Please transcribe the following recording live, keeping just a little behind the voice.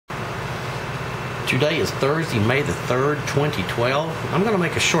Today is Thursday, May the 3rd, 2012. I'm going to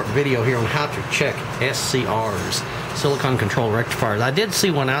make a short video here on how to check SCRs, silicon control rectifiers. I did see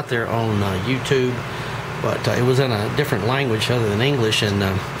one out there on YouTube, but it was in a different language other than English, and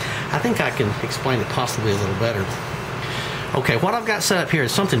I think I can explain it possibly a little better. Okay, what I've got set up here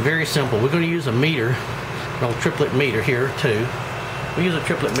is something very simple. We're going to use a meter, an old triplet meter here too. We use a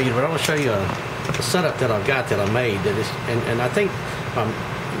triplet meter, but I want to show you a setup that I've got that I made. That is, and I think I'm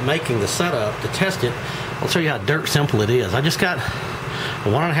making the setup to test it. I'll show you how dirt simple it is. I just got a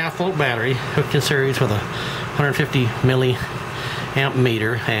 1.5 volt battery hooked in series with a 150 milliamp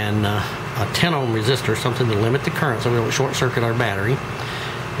meter and a 10 ohm resistor, something to limit the current so we don't short circuit our battery,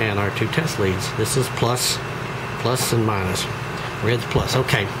 and our two test leads. This is plus and minus. Red's plus.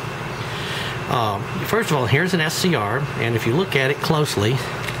 Okay. First of all, here's an SCR, and if you look at it closely,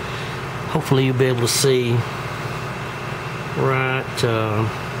 hopefully you'll be able to see right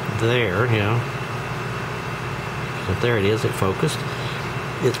there, yeah. So there it is, it focused.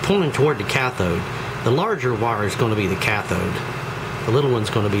 It's pointing toward the cathode. The larger wire is going to be the cathode. The little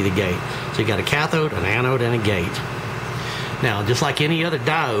one's going to be the gate. So you got a cathode, an anode, and a gate. Now, just like any other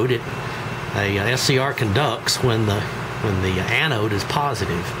diode, a SCR conducts when the anode is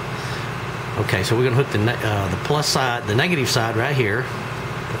positive. Okay, so we're going to hook the plus side, the negative side right here.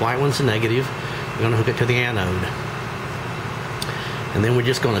 The white one's the negative. We're going to hook it to the anode. And then we're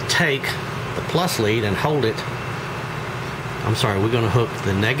just going to take the plus lead and hold it. I'm sorry, we're going to hook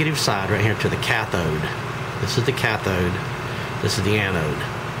the negative side right here to the cathode. This is the cathode. This is the anode.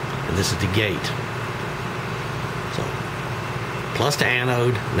 And this is the gate. So, plus to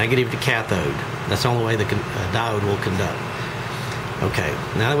anode, negative to cathode. That's the only way the diode will conduct. Okay,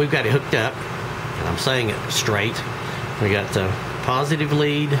 now that we've got it hooked up, and I'm saying it straight, we got the positive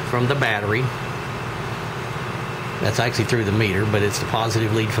lead from the battery. That's actually through the meter, but it's the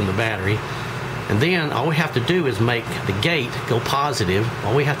positive lead from the battery. And then all we have to do is make the gate go positive.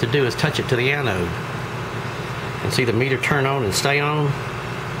 All we have to do is touch it to the anode. And see the meter turn on and stay on?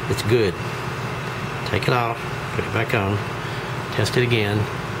 It's good. Take it off, put it back on, test it again.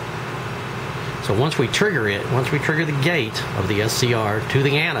 So once we trigger it, once we trigger the gate of the SCR to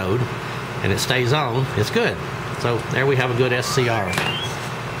the anode, and it stays on, it's good. So there we have a good SCR.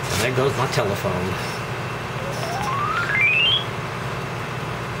 And there goes my telephone.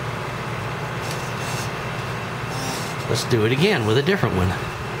 Let's do it again with a different one.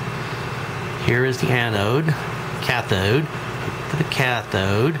 Here is the anode, cathode, to the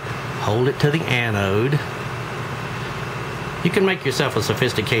cathode, hold it to the anode. You can make yourself a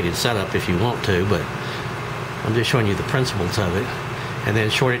sophisticated setup if you want to, but I'm just showing you the principles of it. And then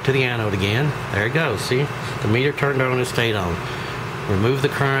short it to the anode again. There it goes. See? The meter turned on and stayed on. Remove the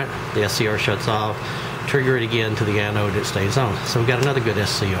current, the SCR shuts off. Trigger it again to the anode, it stays on. So we've got another good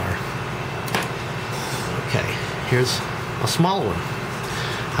SCR. Okay, here's a small one.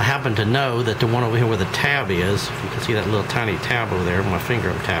 I happen to know that the one over here where the tab is, if you can see that little tiny tab over there, my finger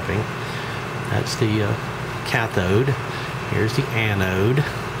I'm tapping, that's the cathode. Here's the anode.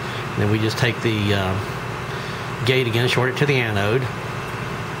 And then we just take the gate again, short it to the anode,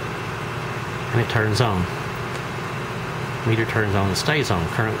 and it turns on. Meter turns on and stays on.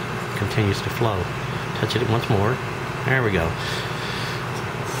 Current continues to flow. Touch it once more. There we go.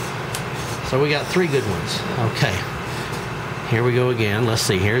 So we got 3 good ones. Okay. Here we go again. Let's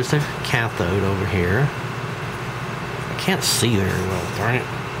see. Here's the cathode over here. I can't see very well, darn it.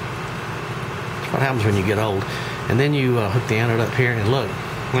 That's what happens when you get old. And then you hook the anode up here, and look,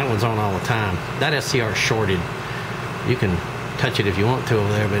 that one's on all the time. That SCR is shorted. You can touch it if you want to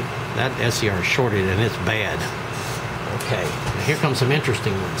over there, but that SCR is shorted, and it's bad. Okay, now here comes some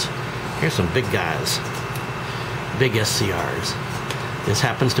interesting ones. Here's some big guys. Big SCRs. This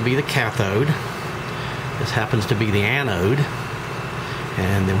happens to be the cathode. This happens to be the anode.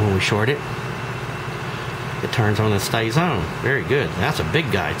 And then when we short it, it turns on and stays on. Very good. That's a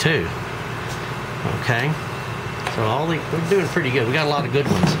big guy too. Okay. So we're doing pretty good. We got a lot of good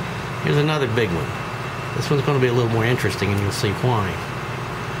ones. Here's another big one. This one's going to be a little more interesting, and you'll see why.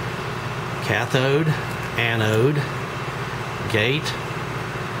 Cathode, anode, gate,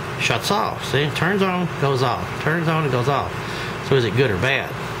 shuts off. See, it turns on, goes off. Turns on and goes off. So is it good or bad?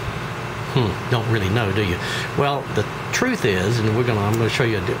 Don't really know, do you? Well, the truth is, and I'm going to show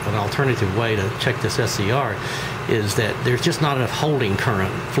you an alternative way to check this SCR, is that there's just not enough holding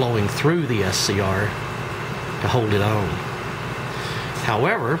current flowing through the SCR to hold it on.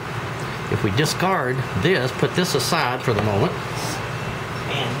 However, if we discard this, put this aside for the moment,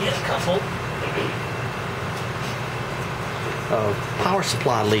 and discouple power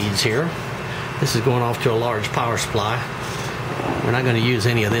supply leads here. This is going off to a large power supply. We're not going to use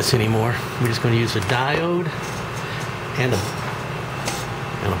any of this anymore. We're just going to use a diode and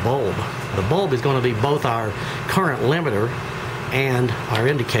a bulb. The bulb is going to be both our current limiter and our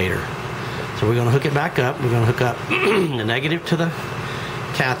indicator. So we're going to hook it back up. We're going to hook up the negative to the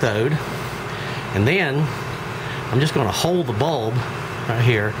cathode, and then I'm just going to hold the bulb right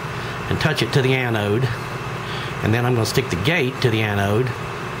here and touch it to the anode, and then I'm going to stick the gate to the anode.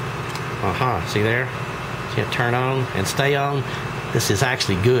 See there? See it turn on and stay on? This is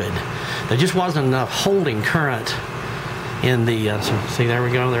actually good. There just wasn't enough holding current in the, see, there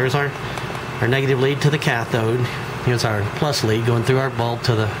we go. There's our negative lead to the cathode. Here's our plus lead going through our bulb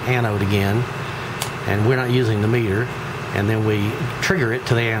to the anode again. And we're not using the meter. And then we trigger it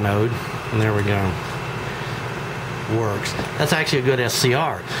to the anode. And there we go. Works. That's actually a good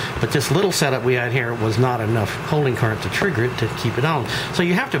SCR. But this little setup we had here was not enough holding current to trigger it to keep it on. So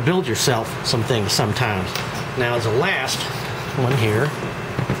you have to build yourself some things sometimes. Now, as a last one here,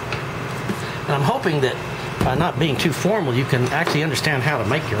 and I'm hoping that by not being too formal, you can actually understand how to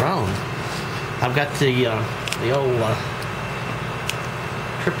make your own. I've got the old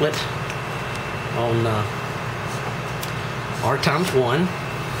triplet on R times 1.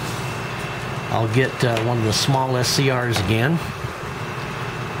 I'll get one of the small SCRs again.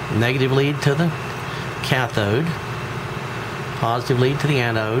 Negative lead to the cathode, positive lead to the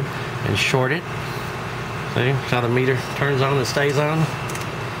anode, and short it. See how the meter turns on and stays on?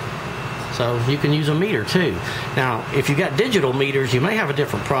 So you can use a meter too. Now, if you got digital meters, you may have a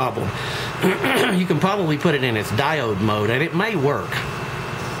different problem. You can probably put it in its diode mode, and it may work,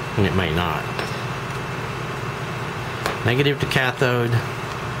 and it may not. Negative to cathode,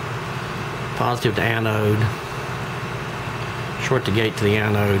 positive to anode, short to gate to the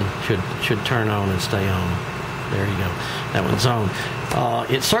anode, should turn on and stay on. There you go. That one's on.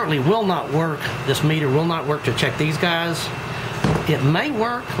 It certainly will not work. This meter will not work to check these guys. It may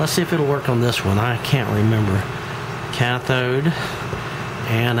work. Let's see if it'll work on this one. I can't remember. Cathode,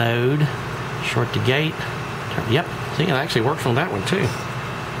 anode, short to gate. Yep. See, it actually works on that one too.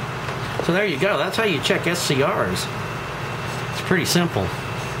 So there you go. That's how you check SCRs. It's pretty simple.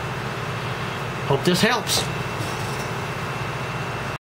 Hope this helps.